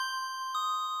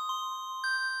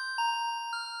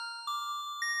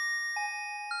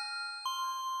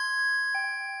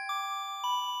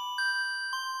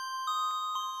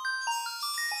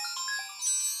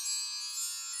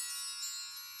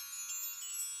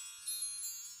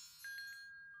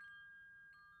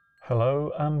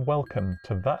Hello and welcome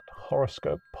to That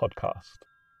Horoscope Podcast.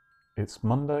 It's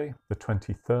Monday, the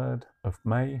 23rd of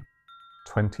May,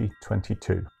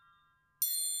 2022.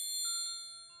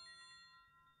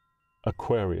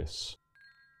 Aquarius,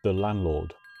 the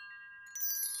landlord.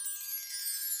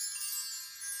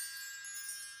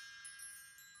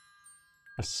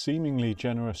 A seemingly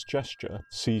generous gesture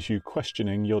sees you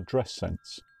questioning your dress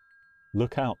sense.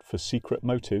 Look out for secret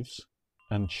motives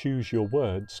and choose your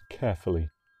words carefully.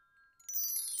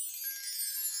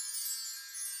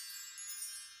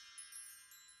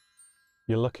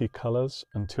 Your lucky colours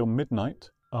until midnight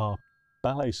are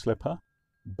ballet slipper,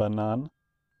 banane,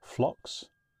 phlox,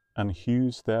 and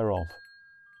hues thereof.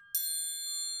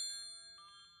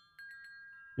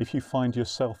 If you find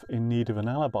yourself in need of an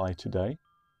alibi today,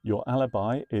 your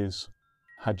alibi is,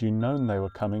 had you known they were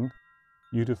coming,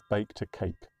 you'd have baked a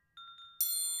cake.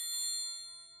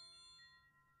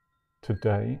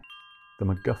 Today, the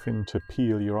MacGuffin to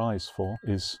peel your eyes for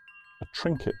is a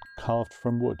trinket carved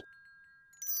from wood.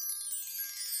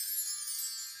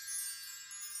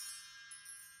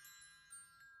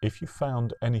 If you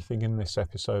found anything in this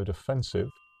episode offensive,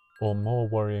 or more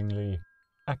worryingly,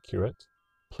 accurate,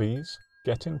 please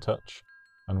get in touch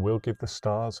and we'll give the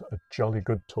stars a jolly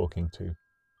good talking to.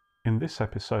 In this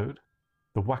episode,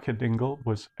 the Wackadingle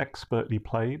was expertly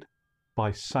played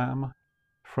by Sam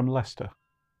from Leicester,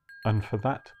 and for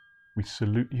that, we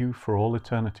salute you for all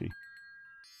eternity.